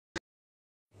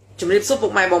ជំរាបសួរពុ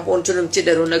កម៉ែបងប្អូនជ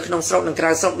នជាតិដែលរស់នៅក្នុងស្រុកនិងក្រៅ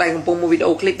ស្រុកដែលកំពុងមើលវីដេ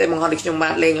អូឃ្លីបដែលបង្ហោះដោយខ្ញុំបា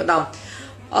ទលេងឧត្ត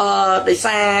មដោយ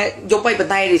សារយកไปបន្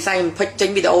តែដោយសារខ្ញុំភិចចេ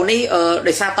ញវីដេអូនេះ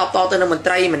ដោយសារតបតទៅនឹង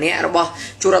មន្ត្រីម្នាក់រ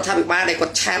បស់ជួររដ្ឋាភិបាលដែ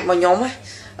លគាត់ឆាតមកខ្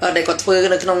ញុំដែលគាត់ធ្វើ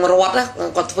នៅក្នុងរដ្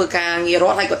ឋគាត់ធ្វើការងាររ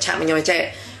ដ្ឋហើយគាត់ឆាតមកខ្ញុំ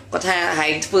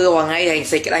ចេះគាត់ថាហែងធ្វើរាល់ថ្ងៃហែ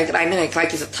ងសេចក្តីហ្នឹងហែងខ្លា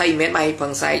ចជាសទ្ធិមិនមែនបា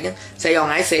យប្រឹងសែកហ្នឹងស្អីរាល់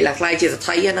ថ្ងៃសេកឡើងខ្លាចជាសទ្ធិ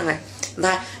ហ្នឹងហើយថា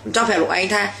ខ្ញុំចង់ប្រាប់លោកឯ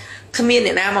ងថាគ្មានអ្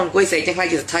នកណាមកអង្គុយស្រែកចឹងខ្លា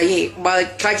ចជាសទ្ធិទេបើ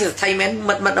ខ្លាចជាសទ្ធិមែ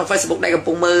នមិត្តនៅ Facebook ដែ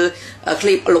លកំពុងមើ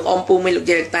លឃ្លីបលោកអ៊ំពូមីងលោក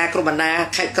យាយតាគ្រប់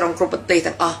បណ្ដាខេត្តក្រុងគ្រប់ប្រទេស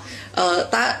ទាំង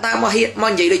អស់តើមកហ៊ានម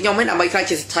កនិយាយដូចខ្ញុំហ្នឹងដើម្បីខ្លាច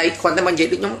ជាសទ្ធិគ្រាន់តែមកនិយាយ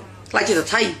ដូចខ្ញុំខ្លាចជាស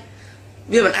ទ្ធិ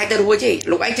វាមិនអាចទៅរួ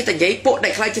ចទេលោកឯងចិត្តតែនិយាយពួ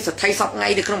កដែលខ្លាចជាសទ្ធិសពថ្ងៃ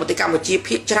នៅក្នុងប្រទេសកម្ពុជា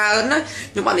ភាគច្រើនណា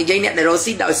ខ្ញុំអត់និយាយអ្នកដែល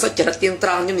រស់ស៊ីដោយសុចរិតទៀងត្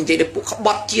រង់ខ្ញុំនិយាយដល់ពួកក្ប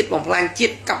ត់ជាតិបំផ្លា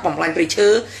ញជាតិកាប់បំផ្លាញព្រៃឈើ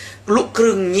លុ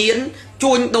កគ្រឿងញៀ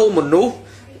នជួញដូរមនុស្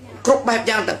សគ្រប់បែ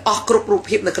បយ៉ាងទាំងអស់គ្រប់រូប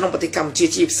ភាពនៅក្នុងប្រទេស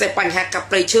កម្ពុជាជាពិសេស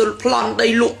បញ្ហាកាប់ព្រៃឈើប្លន់ដី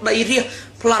លក់ដីរាស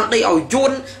ប្លន់ដីឲ្យយួ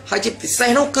នហើយជាពិសេ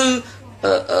សនោះគឺ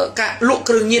ការលក់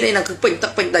គ្រឿងញៀនឯហ្នឹងគឺពេ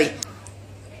ញទឹកពេ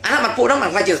ញដីអាបាត់ពួកហ្នឹងមិន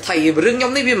ខ្លាចជាសទ្ធិរឿ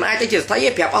ងខ្ញុំនេះវាមិនអាចទៅជាសទ្ធិទេ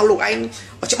ប្រាប់អស់លោកឯង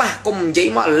ច្បាស់កុំនិយាយ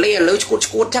មកលេលើឈួ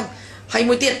តចឹងហើ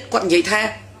យមួយទៀតគាត់និយាយថា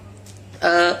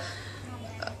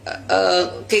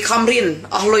គេខំរៀ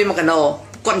នអស់លុយម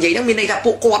កកាណូគាត់និយាយហ្នឹងមានន័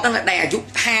យថាពួកគាត់ហ្នឹងដែលអាយុ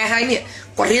50ហើយនេះ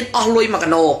គាត់រៀនអស់លុយម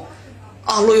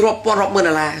កកាណូអស់លុយរាប់ពាន់រាប់ម៉ឺ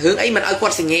នដុល្លាររឿងអីមិនឲ្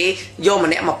យគាត់សញ្ញេយកម្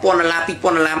នាក់$1000 $2000 $3000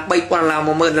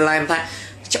 $10000ថា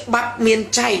ច្បាប់មា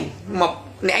នចែងមក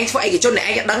អ្នកឯងធ្វើឯកជនអ្នក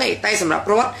ឯងដឹងទេតែសម្រាប់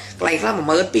រដ្ឋកន្លែងខ្លះ$10000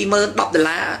 $20000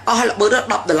 $10អស់ហើយល្បឺ$10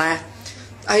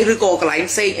ហើយឬក៏កន្លែង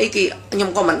ផ្សេងអីគេខ្ញុំ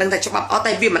ក៏មិនដឹងថាច្បាប់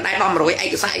អត់តែវាមិនដែរដល់100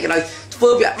ឯកសារអីក៏ដោយធ្វើ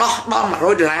វាដោះដល់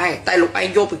$100តែលោកឯ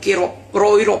ងយកពីគេរាប់រ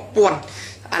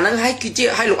យរាប់ពាន់អាហ្នឹងហើ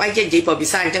យគឺជាឲ្យលោកឯងចេះនិយា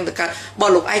យបើភាសាអញ្ចឹងទៅកើតបើ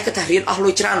លោកឯងគិតថារៀនអស់លុ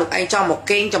យច្រើនលោកឯងចង់មក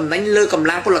កេងចំណេញលើ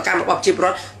កម្លាំងពលកម្មរបស់ប្រជាពល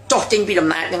រដ្ឋចោះចេញពីដំ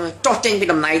ណើរហ្នឹងចោះចេញពី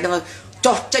តំណែងហ្នឹង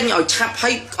ចោះចេញឲ្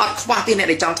យឆាប់ហើយអត់ខ្វះទេអ្ន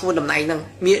កដែលចង់ធ្វើតំណែងហ្នឹ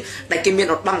ងមានដែលគេមាន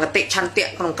ឧត្តមកតិ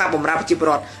ឆន្ទៈក្នុងការបម្រើប្រជាព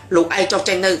លរដ្ឋលោកឯង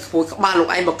ចោះចេញនៅខ្ពស់ក្បាលលោ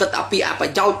កឯងមកគិតពីអប្រ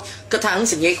យោជន៍គិតថា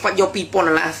សញ្ញេខ្វាច់យក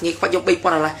$2000សញ្ញេខ្វាច់យក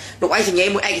$3000លោកឯងសញ្ញេ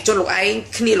មួយឯកជនលោកឯង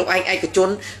គ្នាលោកឯងឯកជ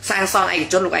នសាងសង់ឯ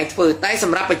កជនលោកឯងធ្វើតែ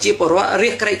សម្រាប់ប្រជាពលរដ្ឋរា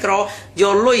ជក្រីក្រ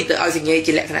យកលុយទៅឲ្យ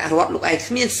សញ្ញេជាលក្ខណៈរដ្ឋលោកឯង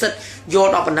គ្មានសិទ្ធ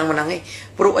យកដល់ប៉ុណ្ណឹ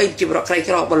ងទេព្រោះអីជាប្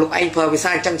រក្រីក្របើលោកឯ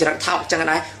ងប្រើភាសាអញ្ចឹងចរិតថោកអញ្ចឹង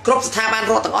ដែរគ្រប់ស្ថាប័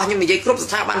នរដ្ឋទាំងអស់ខ្ញុំនិយាយគ្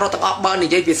រប់ស្ថាប័នរដ្ឋទាំង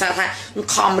អស់បើនិយាយភាសាថា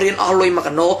ខំរៀនអស់លុយម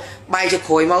កកាណូបាយជា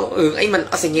ក្រួយមករឿងអីមិ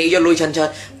នអត់សញ្ញេយកលុយច្រើ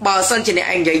នបើសិនជាអ្នក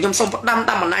ឯងនិយាយខ្ញុំសូមផ្ដាំ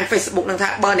តាមបណ្ដាញ Facebook នឹ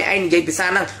ងថាបើអ្នកឯងនិយាយភាសា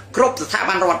ហ្នឹងគ្រប់ស្ថា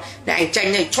ប័នរដ្ឋអ្នកឯ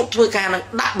ងចេញឈប់ធ្វើការហ្នឹ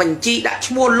ងដាក់បញ្ជីដាក់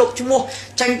ឈ្មោះលុបឈ្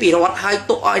មោះចេញពីរដ្ឋហើ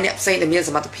យទុកឲ្យអ្នកផ្សេងដែលមាន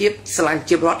សមត្ថភាពស្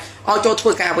រឡាញ់ជារដ្ឋឲ្យចូ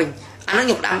លធ្វើការវិញអាហ្នឹង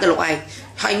ខ្ញុំផ្ដាំទៅលោកឯ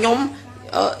ងហើយខ្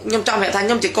ញុំចង់ប្រាប់ថាខ្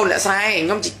ញុំជាកូនអ្នកស្រែខ្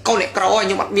ញុំជាកូនអ្នកក្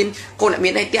រខ្ញុំអត់មានកូនអ្ន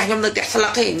កមានអីផ្ទះខ្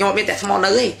ញុំនៅផ្ទះស្លឹកទេខ្ញុំអត់មានផ្ទះថ្មនៅ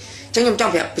ទេអញ្ចឹងខ្ញុំច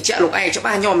ង់ប្រាប់បញ្ជាក់លោកឯងច្បា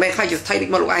ស់ខ្ញុំមិនមែនខ្លាចជាស្ថិតដូច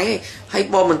មកលោកឯងទេហើយ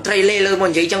បើមន្ត្រីលេលើម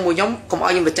កនិយាយចឹងមួយខ្ញុំកុំឲ្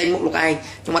យខ្ញុំបញ្ចេញមុខលោកឯង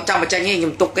ខ្ញុំអត់ចង់បញ្ចេ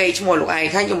ញទេខ្ញុំទុកគេឈ្មោះលោកឯ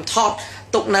ងហើយខ្ញុំថ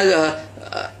តទុកនៅ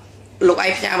លោកឯ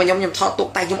ងផ្ញើមកខ្ញុំថតទុ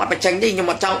កតែខ្ញុំអត់បញ្ចេញទេខ្ញុំ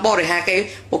អត់ចង់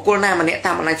បរិហាគេបុគ្គ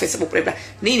លណាម្នាក់តាមបណ្ដាញ Facebook ប្រាប់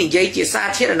នេះនិយាយជា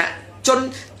សាធា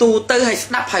រណៈជនទូទៅឲ្យ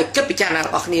ស្ដាប់ហើយគិតពិចារណារ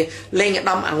បស់គ្នាលេងអា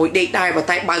ដាមអង្គុយដេកដែ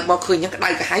របើតែបើកមកឃើញហ្នឹងក្តៅ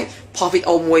ក្រហាយផុ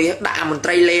សវីដេអូមួយដាក់អា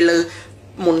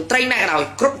មន្ត្រីលេលើមន្ត្រីណាក៏ដោ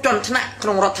យគ្រប់ជាន់ថ្នាក់ក្នុ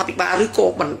ងរដ្ឋាភិបាលឬក៏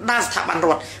បណ្ដាស្ថាប័ន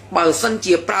រដ្ឋបើសិ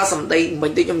នជាប្រើសម្ដី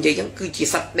មិនដូចខ្ញុំនិយាយចឹ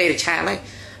ងគឺជាសត្វដេរឆានហើយ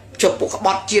ជប់ពួកក្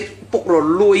បត់ជាតិពុក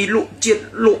រលួយ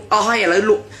លក់ជាតិលក់អស់ហើយឥឡូវ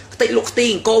លក់ខ្ទេច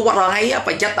លក់ខ្ទីអង្គរវត្តរហ័យ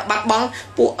ប្រយ័ត្នតែបាត់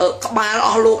បង់ពួកក្បាលអ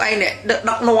ស់លោកឯងអ្ន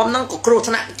កដឹកនាំហ្នឹងក៏គ្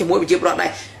រោះថ្នាក់ជាមួយប្រជាពលរដ្ឋដែរ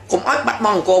កុំឲ្យបាត់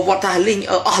បង់អង្គរវត្តថាលី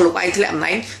ងអស់លោកឯ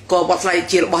ងធ្លាក់អំណែងក៏វត្តស្លៃ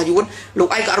ជារបស់យួនលោក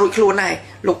ឯងក៏រួចខ្លួនដែ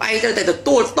រលោកឯងត្រូវតែទ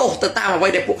ទួលទោសទៅតា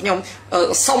មអ្វីដែលពួកខ្ញុំ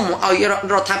សុំឲ្យ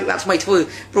រដ្ឋាភិបាលថ្មីធ្វើ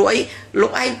ព្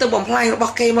រោះអីលោកឯងទៅបំផ្លាញរ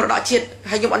បស់គេមរត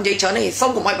កជាតិហើយខ្ញុំអត់និយាយច្រើនទេ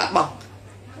សុំកុំឲ្យបាត់បង់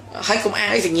ហើយកុំអា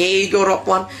ងអីសញ្ញេយករាប់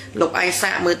ពាន់លោកឯ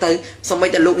ងសាកមើ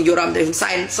លទៅសូម្បីតែលោកនាយករដ្ឋមន្ត្រីហ៊ុ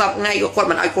នសែនសពថ្ងៃក៏គាត់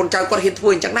មិនឲ្យកូនចៅគាត់ហ៊ា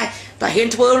នធ្វើអញ្ចឹងដែរតែហ៊ាន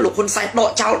ធ្វើលោកហ៊ុនសែនដក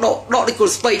ចោលដកដូច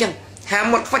គល់ស្ពៃអញ្ចឹ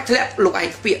ងហាមាត់ខ្វាច់ធ្លាក់លោកឯង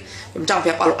ខ្ពាកខ្ញុំ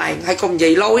ចង់ប្រាប់អស់លោកឯងហើយ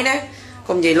កុំនិយាយលយណា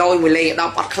កុំនិយាយលយមួយលេង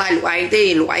ដល់អត់ខ្លាចលោកឯងទេ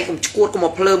លោកឯងកុំឈួតកុំ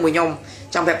មកភ្លើមួយខ្ញុំ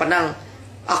ចង់ប្រាប់ប៉ុណ្ណឹ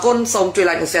ងអរគុណសូមជួយ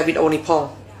like និង share វីដេអូនេះផ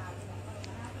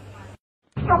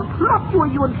ងខ្ញុំធ្លាប់ជួ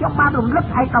យយួនខ្ញុំបានរំលឹ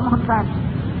កឲ្យកម្មហ៊ុនសែ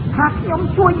នថាខ្ញុំ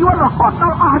ជួយយួនរហូត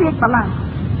ដល់អស់រាជបល្ល័ង្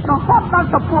ករហូតដល់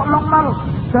តពួកឡុងម៉ុ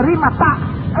លសេរីម៉ាតា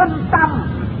អិនតាំ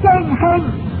ជេងហេង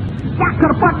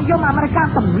ចក្រពត្តិនិយមអាមេរិក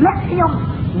សម្លាក់ខ្ញុំ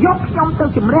យកខ្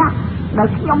ញុំទៅជំរះដែល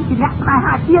ខ្ញុំជាអ្នកផ្នែក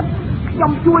អាជាតិខ្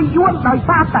ញុំជួយយួនដោយ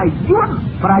សារតែយួន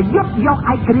ប្រយុទ្ធយក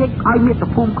ឯករាជ្យឲ្យមាតុ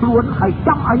ភូមិខ្លួនហើយ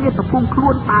ចង់ឲ្យមាតុភូមិខ្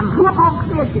លួនបានរួមអង្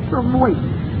គគ្នាជាទ្រង់មួ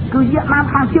យគឺវៀតណា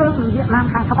មខាងជើងនិងវៀតណាម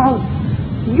ខាងត្បូង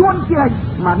យួ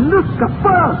នជាមនុស្សក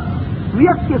ពើ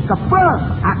វាជា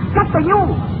កពើអកតញ្ញូ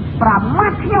ប្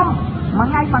រមាថខ្ញុំមួយ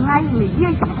ថ្ងៃនិយា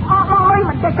យចំអកអើយ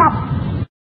មិនចេះចាប់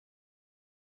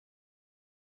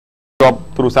บ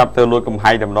ទូរស័ព្ទទៅលួចកំ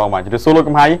ហៃតែម្ដងបាទជំរាបសួរលោក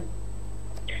កំហៃ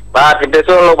បាទជំរាប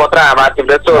សួរលោកបត្រាបាទជំ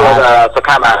រាបសួរលោកសុ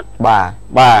ខាបាទបា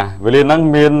ទវេលាហ្នឹង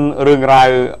មានរឿងរ៉ាវ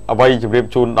អ្វីជំរាប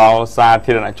ជូនដល់សា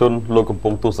ធារណជនលោកកំពុ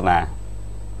ងទស្សនា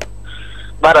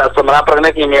បាទសម្រាប់ព្រឹក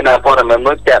នេះគឺមានព័ត៌មាន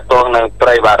មួយទាក់ទងនឹងព្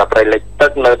រៃបាទព្រៃលិចទឹ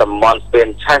កនៅតំបន់ស្ពាន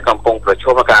ឆេះកំពុងប្រឈ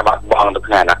មនឹងការបាត់បង់នៅ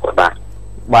ថ្ងៃអនាគតបាទ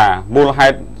មូលហេ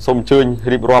តុសូមអញ្ជើញ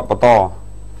រៀបរាប់បន្ត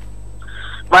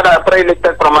បាទព្រៃលិច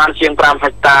ទឹកប្រមាណជាង5ហិ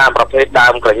កតាប្រភេទដើ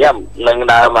មក្រញឹមនិង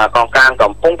ដើមកងកាង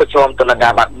កំពុងប្រឈមទៅនឹងកា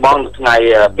របាត់បង់នៅថ្ងៃ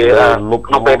ពេល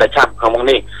ក្នុងពេលដែលចាប់ខាងមុខ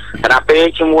នេះខណៈពេល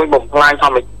ជាមួយបំផ្លាញ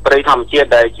ព្រៃធម្មជាតិ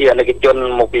ដែលជាអាណិកជន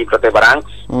មកពីប្រទេសបារាំង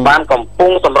បានកំពុ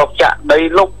ងសម្រុកចាក់ដី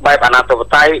លុបបែបអនាធិប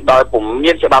តេយ្យដោយពុំ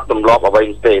មានច្បាប់ទម្លាប់អ្វី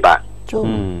ទេបាទ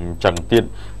ចឹងទៀត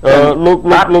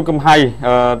លោកកំហៃ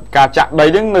ការចាក់ដី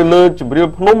ហ្នឹងនៅលើជម្រាល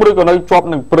ភ្នំឬក៏នៅជាប់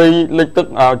នឹងព្រៃលិចទឹក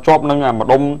ជាប់នឹងម្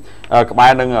ដុំក្បែ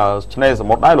រនឹងឆ្នេរស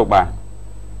មុទ្រដែរលោកបា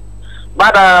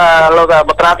ទលោក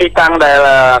បត្រាទីតាំងដែល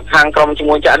ខាងក្រុមជា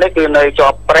មួយចាក់នេះគឺនៅជា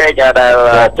ប់ព្រែកដែល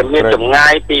មានចម្ងា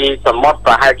យពីសមុទ្រ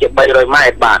ប្រហែលជា300ម៉ែ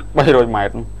ត្របាទ300ម៉ែ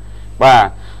ត្របាទ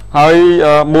ហើយ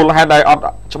មូលហេតុដែលអត់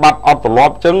ច្បាប់អត់ទម្លា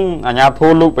ប់ចឹងអាជ្ញាធ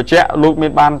រលោកបញ្ជាក់លោកមា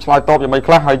នបានឆ្លើយតបយ៉ាងម៉េច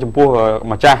ខ្លះហើយចំពោះ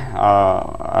ម្ចាស់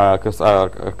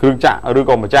គ្រឿងចាក់ឬ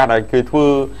ក៏ម្ចាស់ដែលគេធ្វើ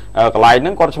កន្លែងហ្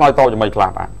នឹងគាត់ឆ្លើយតបយ៉ាងម៉េចខ្លះ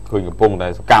បាទឃើញកំពុងតែ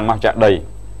សកម្មមកចាក់ដី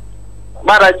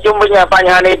បាទជុំវិញប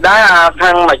ញ្ហានេះដែរ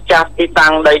ខាងម្ចាស់ទីតាំ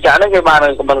ងដីចាក់នេះគេបាន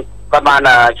គាត់បាន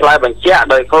ឆ្លើយបញ្ជាក់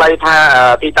ដោយខ្លីថា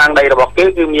ទីតាំងដីរបស់គេ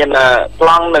គឺមានប្ល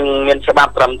ង់និងមានច្បា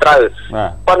ប់ត្រឹមត្រូវ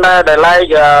ប៉ុន្តែដែលឡែ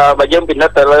កបើយើងពិនិ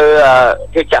ត្យទៅលើ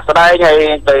ភាពចាក់ស្ដែងហើយ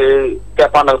ទៅពា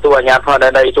ក់ព័ន្ធនឹងតួអាជ្ញាធរ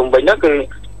ដីជុំវិញនោះគឺ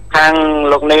ខាង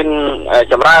លោកនេន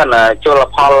ចម្រើនជល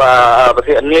ផលប្រ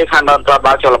ធានាខាងរដ្ឋ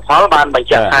បាលជលផលបានបញ្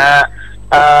ជាក់ថា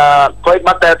គួយ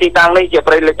បាត់តែទីតាំងនេះជា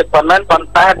ព្រៃលិចទឹកប៉ុណ្ណឹងប៉ុន្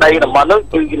តែដីតំបន់នោះ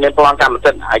គឺមានប្លង់កម្ម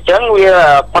សិទ្ធិអញ្ចឹងវា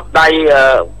ផុតដៃ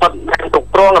ផុតខាងគ្រប់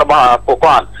គ្រងរបស់ពួក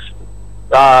គាត់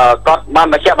គាត់បាន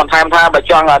បញ្ជាក់បន្ថែមថាបើ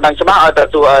ចង់ដឹងច្បាស់ឲ្យទៅ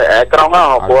សួរក្រុង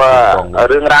ព្រោះ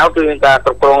រឿងរ៉ាវគឺការគ្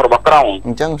រប់គ្រងរបស់ក្រុងអ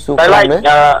ញ្ចឹងសួរក្រុង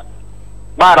ទេ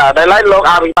បាទដែលឡែកលោក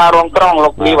អភិបាលរងក្រុងលោ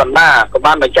កនីវណ្ណាក៏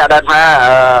បានបញ្ជាក់ដែរថា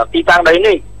ទីតាំងដី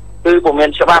នេះគឺពុំមាន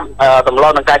ច្បាប់ទម្លា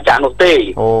ប់នឹងការចាក់នោះទេ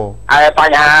ហើយប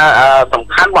ញ្ហាសំ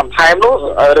ខាន់បន្ថែមនោះ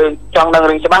រឿងចង់ដឹង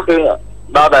រឿងច្បាស់គឺ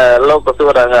ដល់តែលោកទៅសួរ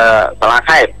ដល់សាលា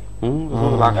ខេត្ត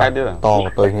សាលាខេត្តទៀតត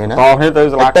ទៅគ្នាណាតគ្នាទៅ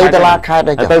សាលាខេត្តទៅសាលាខេត្ត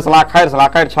ទៅសាលា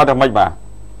ខេត្តឆ្លើយតែម៉េច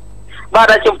បា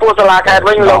ទចំពោះសាលាខេត្ត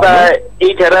វិញលោកអ៊ី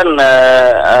ធេរិន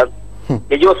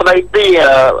នាយកស្ដីទី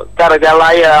ការិយាល័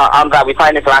យអន្តរវិស័យ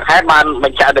នៃសាលាខេត្តបានប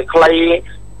ញ្ជាក់ដោយខ្លី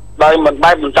ដោយមិន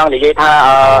បែបមិនចង់និយាយថា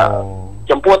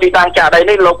ចំពោះទីតាំងចាក់ដី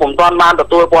នេះលោកពុំទាន់បានទ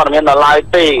ទួលព័ត៌មានដល់ឡើយ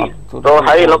ទេព្រោះ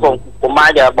ហើយលោកពុំអា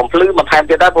ចបំភ្លឺបន្ថែម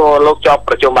ទៀតដែរព្រោះលោកជាប់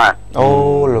ប្រជុំបាទ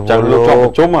លោកជាប់ប្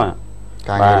រជុំ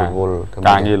កា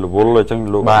រងាររវល់អញ្ចឹង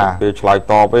លោកពេលឆ្លើយ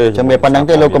តបទេចាំមានប៉ុណ្្នឹង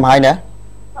ទេលោកកំហៃណា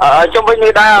ជុំវិញ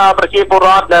នេះដែរប្រជាពលរ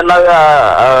ដ្ឋដែលនៅ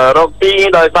រកទី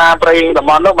ដោយសារព្រៃតំ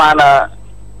បន់នោះបាន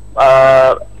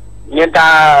មានកា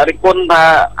ររិះគន់ថា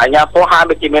អាជ្ញាធរហាក់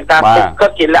ដូចជាមានការទប់ស្កា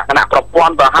ត់ជាលក្ខណៈប្រព័ន្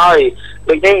ធទៅហើយ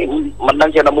ដូចនេះមិនដឹង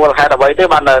ជាមូលហេតុអ្វីទេ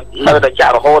បាននៅតែចា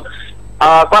ក់រហូត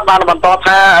គាត់បានបន្ត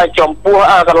ថាចំពោះ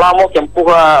កន្លងមកចំពោះ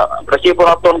ប្រជាពល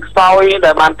រដ្ឋទុនខ្សោយ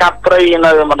ដែលបានកាប់ព្រៃ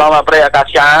នៅម្ដងព្រៃអាកាស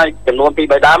យ៉ាចំនួន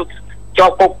2-3ដើមជា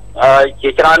ប់គុកជា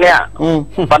ច្រើនអ្នក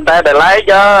ប៉ុន្តែដែលឡែ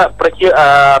កប្រជា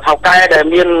ថៅកែដែល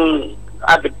មាន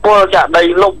អធិពលចាក់ដី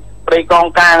លុបព្រៃកង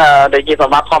កាងដែលជាស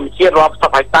ម្បត្តិធម្មជាតិរាប់សិ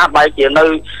បហិកតាបែរជានៅ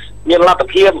មានលទ្ធ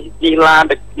ភាពជីឡាន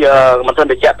មិនទាន់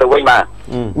ទៅចាក់ទៅវិញបាទ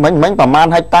មិញប្រហែល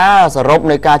ហិកតាសរុប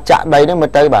នៃការចាក់ដីនេះមើ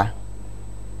លទៅបាទ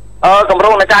កម្រ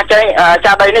ងនៃការចា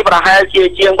ក់ដីនេះប្រហែលជា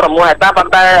ជាង6ហិកតាប៉ុ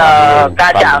ន្តែកា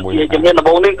រចាក់ជាជំនាញដំ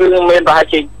បូងនេះគឺមានប្រហែល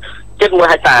ជាជិត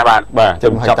1ហិកតាបាទ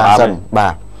ជំហិកតាសិនបា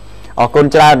ទអរគុណ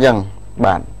ច្រើនចឹង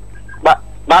បាទ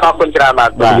អរគុណច្រើនបាទ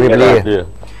បា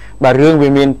ទរឿងវា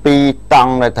មាន2ត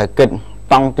ង់ដែលត្រូវគិត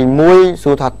តង់ទី1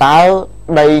សួរថាតើ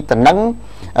ដីតំណឹង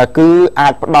គឺអា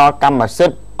ចផ្ដល់កម្មសិ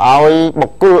ទ្ធិឲ្យបុ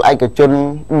គ្គលឯកជន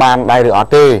បានដែរឬអត់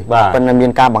ទេប៉ុន្តែមា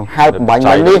នការបង្ហើបបំបញ្ញ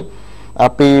នេះ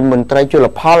ពីមន្ត្រីជល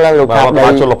ផលលោកថាដី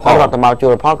រដ្ឋបាលជ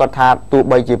លផលគាត់ថាទោះ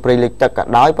បីជាព្រៃលិចទឹកក៏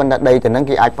ដោយប៉ុន្តែដីតំណឹង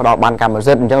គេអាចផ្ដល់បានកម្ម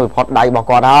សិទ្ធិអញ្ចឹងវាផុតដៃរបស់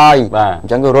គាត់ហើយអ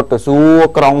ញ្ចឹងគឺរត់ទៅសួរ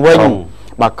ក្រុងវិញ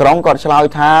បាទក្រុងគាត់ឆ្លើយ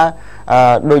ថា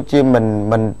ដូចជា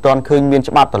មិនទាន់ឃើញមាន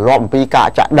ច្បាប់ទម្លាប់អំពីការ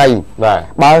ចាក់ដី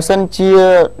បើសិនជា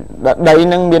ដី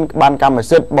នឹងមានបានកម្ម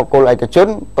សិទ្ធិបុគ្គលឯកជន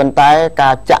ប៉ុន្តែកា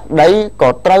រចាក់ដីក៏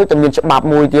ត្រូវតែមានច្បាប់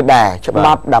មួយទៀតដែរច្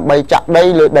បាប់ដើម្បីចាក់ដី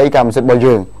លើដីកម្មសិទ្ធិរបស់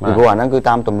យើងពីព្រោះអាហ្នឹងគឺ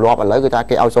តាមទម្លាប់ឥឡូវគឺថា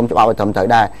គេឲ្យសុំច្បាប់ឲ្យត្រឹមត្រូវ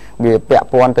ដែរវាពាក់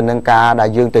ព័ន្ធទៅនឹងការដែល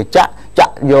យើងទៅចាក់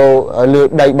យកលើ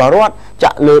ដីរបស់រដ្ឋចា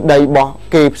ក់លើដីរបស់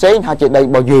គេផ្សេងថាជាដីរ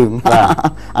បស់យើង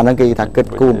អាហ្នឹងគេថាគិត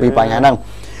គូរអំពីបញ្ហាហ្នឹង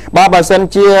បើសិន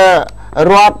ជា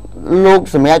រដ្ឋលោក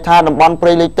សម្រាប់ថាតំបន់ព្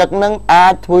រៃលិចទឹកនឹងអា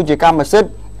ចធ្វើជាកម្មសិទ្ធិ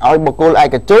ឲ្យបុគ្គលឯ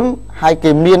កជនហើយ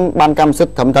គេមានបានកម្មសិទ្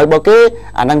ធិត្រឹមត្រូវរបស់គេ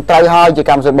អានឹងត្រូវហើយជា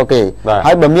កម្មសិទ្ធិរបស់គេ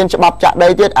ហើយបើមានច្បាប់ចាក់ដី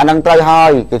ទៀតអានឹងត្រូវហើ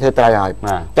យគេធ្វើត្រូវហើយ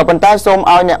តែប៉ុន្តែសូម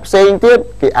ឲ្យអ្នកផ្សេងទៀត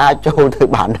គេអាចចូលទៅ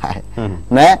បានដែរ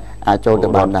ណាអាចចូលទៅ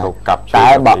បានដែរតែ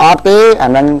បើអត់ទេអា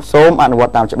នឹងសូមអនុវត្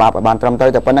តតាមច្បាប់ឲ្យបានត្រឹមត្រូ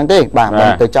វតែប៉ុណ្្នឹងទេបាទមិន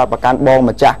ទៅចោទប្រកាន់បង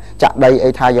ម្ចាស់ចាក់ដី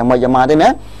អីថាយ៉ាងម៉េចយ៉ាងម៉ាទេណា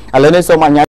ឥឡូវនេះសូមអ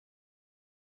ញ្ញា